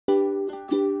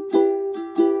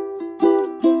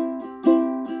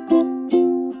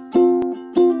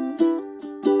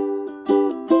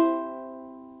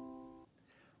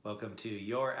Welcome to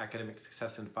Your Academic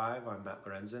Success in 5. I'm Matt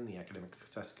Lorenzen, the Academic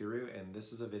Success Guru, and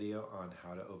this is a video on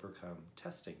how to overcome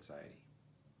test anxiety.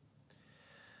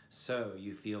 So,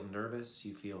 you feel nervous,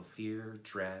 you feel fear,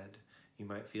 dread, you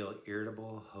might feel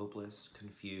irritable, hopeless,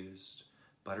 confused,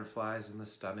 butterflies in the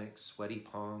stomach, sweaty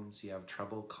palms, you have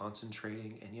trouble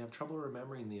concentrating, and you have trouble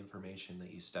remembering the information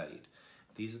that you studied.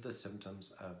 These are the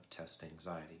symptoms of test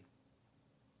anxiety.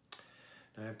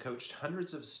 Now, I've coached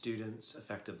hundreds of students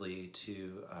effectively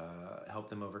to help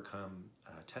them overcome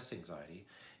test anxiety,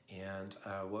 and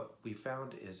what we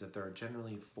found is that there are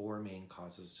generally 4 main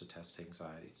causes to test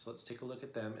anxiety. So let's take a look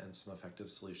at them and some effective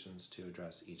solutions to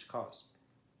address each cause.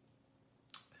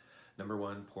 Number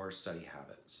 1, poor study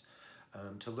habits.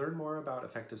 To learn more about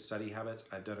effective study habits,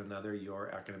 I've done another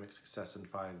Your Academic Success in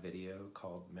 5 video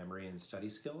called Memory and Study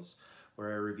Skills,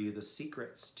 where I review the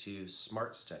secrets to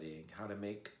smart studying, how to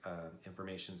make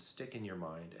information stick in your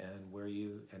mind, and where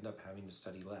you end up having to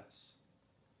study less.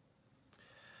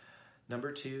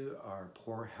 Number 2 are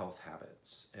poor health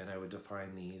habits, and I would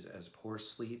define these as poor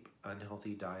sleep,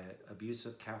 unhealthy diet, abuse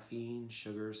of caffeine,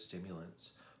 sugar,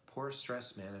 stimulants, poor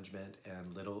stress management,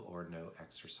 and little or no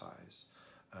exercise.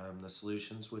 The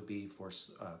solutions would be for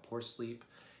poor sleep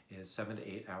is 7 to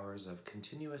 8 hours of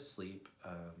continuous sleep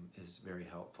is very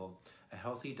helpful. A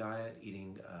healthy diet,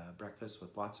 eating breakfast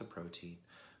with lots of protein,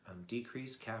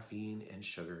 decrease caffeine and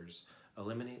sugars,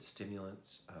 eliminate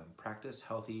stimulants, practice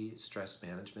healthy stress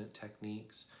management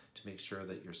techniques to make sure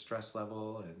that your stress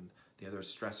level and the other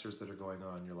stressors that are going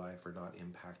on in your life are not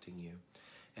impacting you.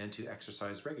 And to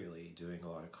exercise regularly, doing a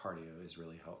lot of cardio is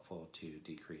really helpful to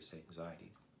decrease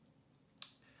anxiety.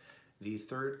 The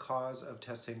third cause of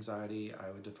test anxiety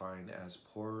I would define as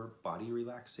poor body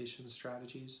relaxation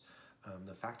strategies.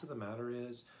 The fact of the matter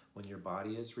is, when your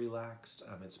body is relaxed,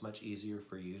 it's much easier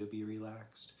for you to be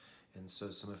relaxed. And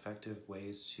so some effective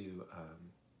ways to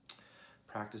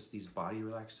practice these body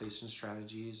relaxation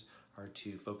strategies are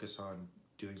to focus on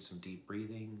doing some deep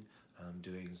breathing,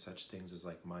 doing such things as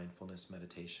like mindfulness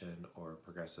meditation or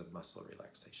progressive muscle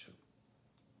relaxation.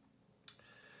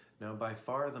 Now, by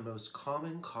far the most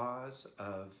common cause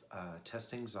of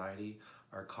test anxiety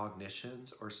are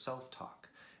cognitions or self-talk.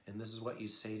 And this is what you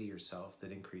say to yourself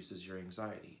that increases your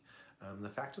anxiety. The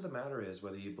fact of the matter is,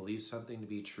 whether you believe something to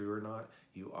be true or not,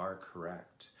 you are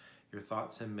correct. Your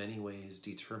thoughts in many ways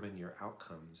determine your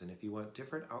outcomes. And if you want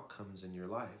different outcomes in your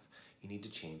life, you need to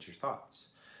change your thoughts.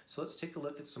 So let's take a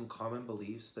look at some common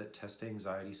beliefs that test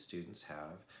anxiety students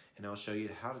have, and I'll show you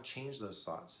how to change those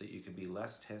thoughts so that you can be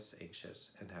less test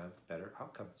anxious and have better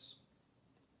outcomes.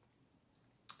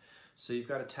 So you've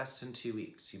got a test in 2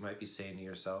 weeks. You might be saying to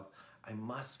yourself, I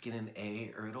must get an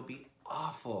A or it'll be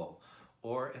awful.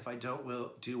 Or if I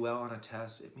don't do well on a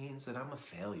test, it means that I'm a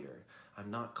failure. I'm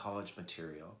not college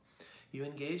material. You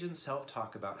engage in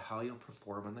self-talk about how you'll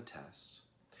perform on the test,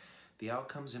 the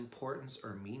outcome's importance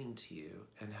or meaning to you,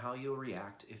 and how you'll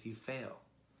react if you fail.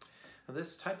 Now,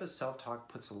 this type of self-talk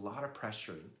puts a lot of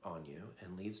pressure on you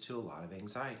and leads to a lot of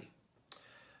anxiety.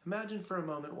 Imagine for a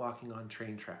moment walking on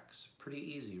train tracks.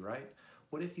 Pretty easy, right?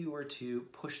 What if you were to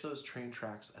push those train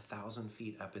tracks 1,000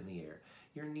 feet up in the air?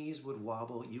 Your knees would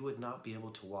wobble. You would not be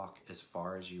able to walk as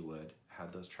far as you would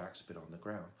had those tracks been on the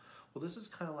ground. Well, this is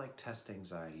kind of like test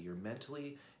anxiety. You're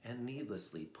mentally and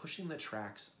needlessly pushing the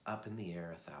tracks up in the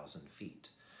air 1,000 feet.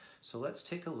 So let's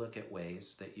take a look at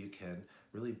ways that you can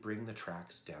really bring the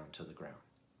tracks down to the ground.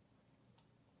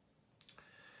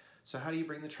 So how do you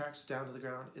bring the tracks down to the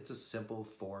ground? It's a simple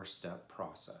 4-step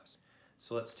process.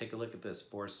 So let's take a look at this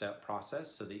 4-step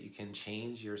process so that you can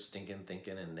change your stinking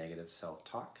thinking and negative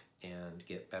self-talk and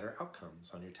get better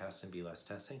outcomes on your tests and be less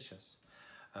test anxious.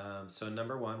 So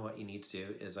number 1, what you need to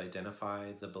do is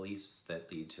identify the beliefs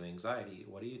that lead to anxiety.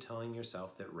 What are you telling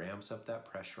yourself that ramps up that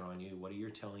pressure on you? What are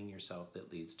you telling yourself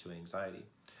that leads to anxiety?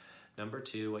 Number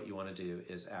 2, what you want to do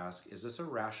is ask, is this a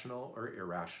rational or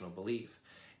irrational belief?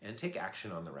 And take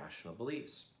action on the rational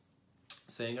beliefs.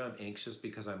 Saying I'm anxious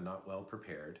because I'm not well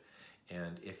prepared,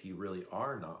 and if you really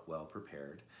are not well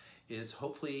prepared, is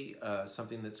hopefully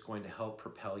something that's going to help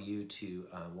propel you to,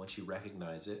 once you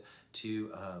recognize it,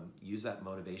 to use that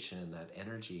motivation and that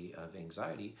energy of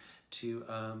anxiety to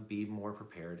be more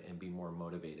prepared and be more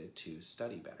motivated to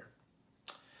study better.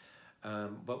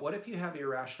 But what if you have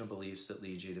irrational beliefs that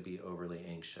lead you to be overly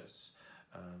anxious?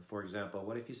 For example,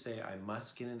 what if you say, I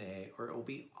must get an A or it will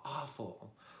be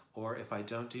awful? Or if I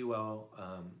don't do well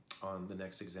on the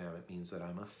next exam, it means that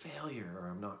I'm a failure or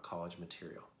I'm not college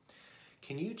material.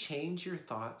 Can you change your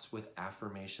thoughts with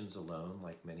affirmations alone,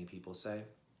 like many people say?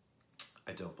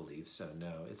 I don't believe so,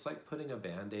 no. It's like putting a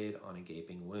Band-Aid on a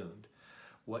gaping wound.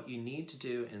 What you need to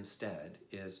do instead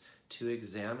is to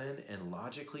examine and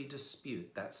logically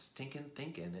dispute that stinking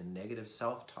thinking and negative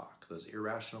self-talk, those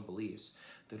irrational beliefs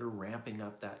that are ramping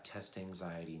up that test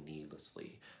anxiety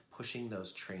needlessly, pushing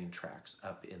those train tracks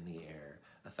up in the air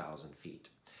 1,000 feet.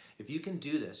 If you can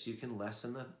do this, you can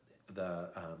lessen the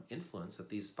influence that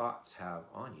these thoughts have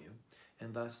on you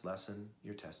and thus lessen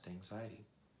your test anxiety.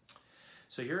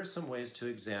 So here are some ways to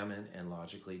examine and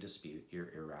logically dispute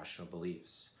your irrational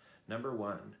beliefs. Number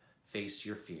 1, face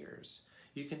your fears.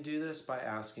 You can do this by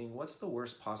asking, what's the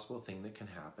worst possible thing that can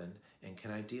happen, and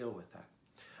can I deal with that?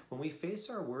 When we face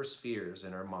our worst fears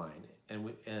in our mind,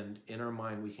 and in our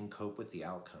mind we can cope with the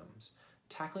outcomes,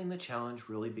 tackling the challenge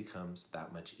really becomes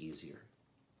that much easier.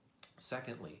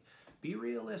 Secondly, be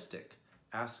realistic.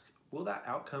 Ask, will that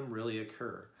outcome really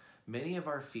occur? Many of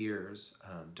our fears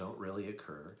don't really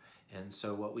occur, and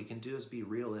so what we can do is be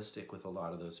realistic with a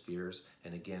lot of those fears,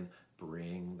 and again,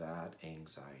 bring that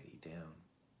anxiety down.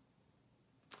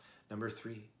 Number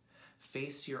 3,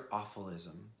 face your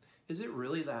awfulism. Is it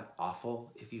really that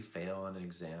awful if you fail on an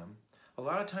exam? A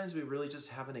lot of times we really just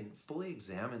haven't fully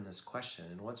examined this question,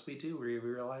 and once we do, we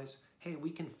realize, hey, we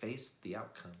can face the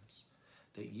outcomes,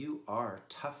 that you are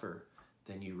tougher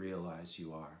than you realize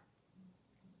you are.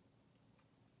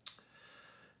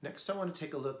 Next, I want to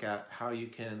take a look at how you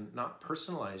can not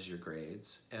personalize your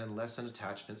grades and lessen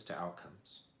attachments to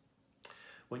outcomes.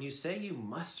 When you say you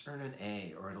must earn an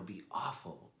A or it'll be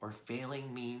awful, or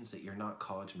failing means that you're not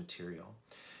college material,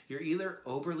 you're either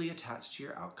overly attached to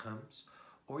your outcomes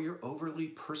or you're overly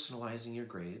personalizing your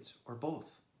grades, or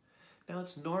both. Now,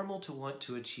 it's normal to want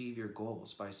to achieve your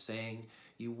goals by saying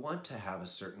you want to have a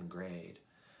certain grade,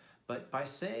 but by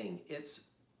saying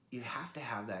you have to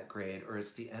have that grade or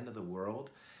it's the end of the world,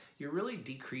 you're really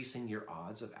decreasing your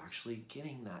odds of actually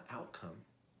getting that outcome.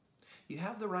 You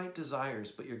have the right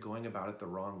desires, but you're going about it the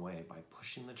wrong way by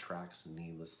pushing the tracks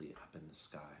needlessly up in the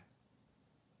sky.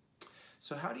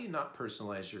 So how do you not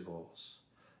personalize your goals?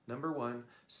 Number 1,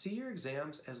 see your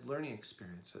exams as learning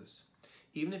experiences.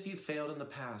 Even if you failed in the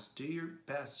past, do your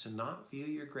best to not view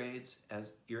your grades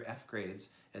as your F grades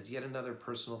as yet another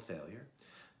personal failure,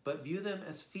 but view them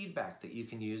as feedback that you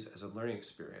can use as a learning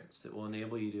experience that will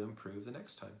enable you to improve the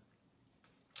next time.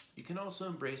 You can also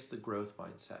embrace the growth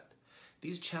mindset.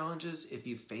 These challenges, if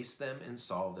you face them and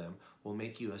solve them, will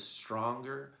make you a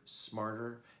stronger,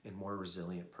 smarter, and more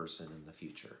resilient person in the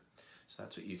future. So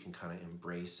that's what you can kind of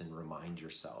embrace and remind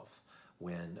yourself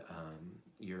when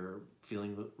you're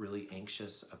feeling really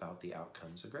anxious about the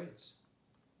outcomes of grades.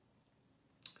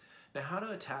 Now, how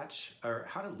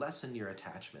to lessen your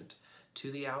attachment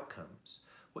to the outcomes.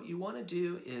 What you want to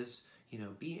do is,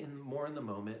 be more in the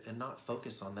moment and not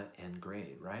focus on that end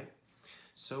grade, right?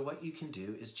 So what you can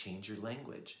do is change your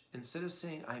language. Instead of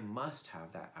saying, I must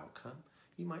have that outcome,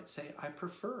 you might say, I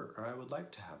prefer, or I would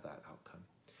like to have that outcome.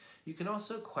 You can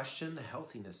also question the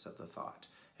healthiness of the thought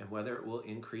and whether it will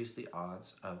increase the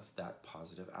odds of that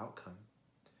positive outcome.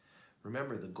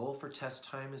 Remember, the goal for test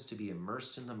time is to be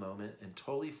immersed in the moment and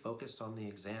totally focused on the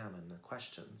exam and the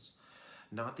questions,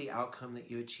 not the outcome that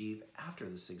you achieve after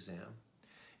this exam.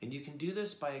 And you can do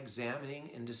this by examining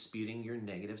and disputing your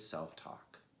negative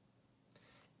self-talk.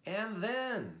 And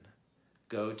then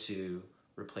go to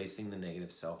replacing the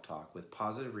negative self-talk with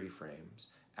positive reframes,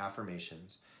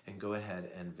 affirmations, and go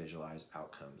ahead and visualize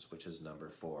outcomes, which is number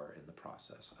 4 in the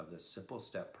process of this simple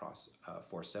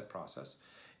four-step process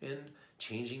in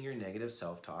changing your negative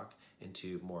self-talk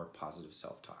into more positive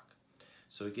self-talk.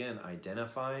 So again,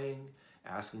 identifying,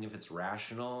 asking if it's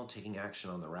rational, taking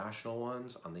action on the rational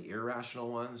ones, on the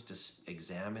irrational ones, just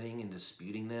examining and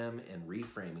disputing them and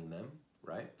reframing them,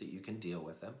 right, that you can deal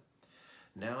with them.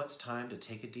 Now it's time to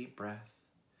take a deep breath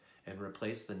and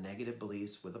replace the negative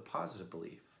beliefs with a positive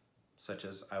belief, such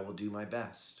as I will do my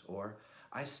best, or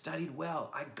I studied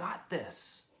well, I got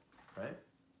this, right?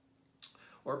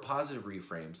 Or positive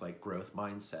reframes like growth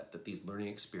mindset, that these learning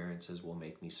experiences will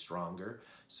make me stronger,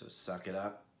 so suck it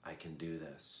up, I can do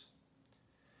this.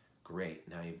 Great,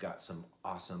 now you've got some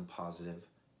awesome positive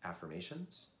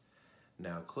affirmations.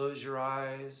 Now close your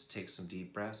eyes, take some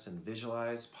deep breaths, and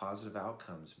visualize positive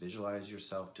outcomes. Visualize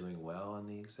yourself doing well on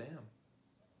the exam.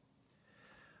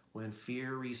 When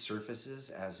fear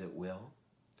resurfaces, as it will,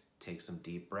 take some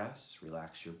deep breaths,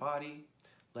 relax your body,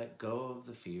 let go of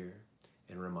the fear,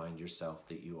 and remind yourself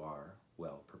that you are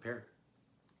well prepared.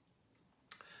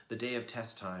 The day of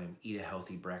test time, eat a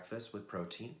healthy breakfast with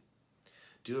protein.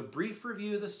 Do a brief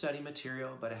review of the study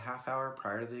material, but a half hour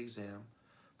prior to the exam.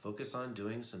 Focus on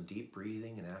doing some deep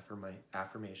breathing and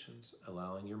affirmations,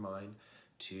 allowing your mind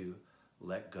to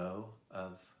let go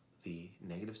of the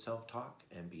negative self-talk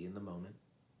and be in the moment.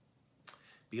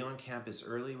 Be on campus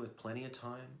early with plenty of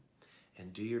time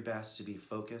and do your best to be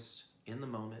focused in the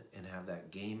moment and have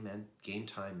that game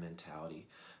time mentality.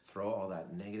 Throw all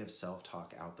that negative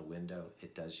self-talk out the window.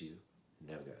 It does you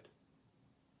no good.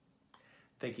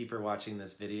 Thank you for watching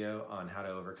this video on how to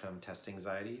overcome test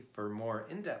anxiety. For more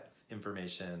in-depth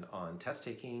information on test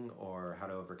taking or how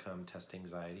to overcome test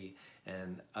anxiety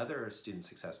and other student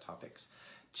success topics,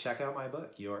 check out my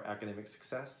book, Your Academic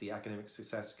Success, The Academic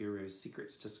Success Guru's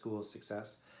Secrets to School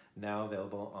Success, now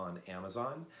available on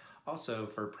Amazon. Also,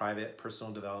 for private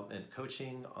personal development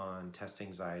coaching on test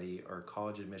anxiety or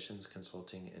college admissions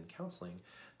consulting and counseling,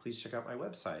 please check out my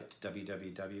website,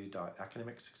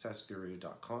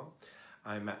 www.academicsuccessguru.com.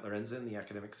 I'm Matt Lorenzen, the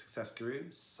Academic Success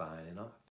Guru, signing off.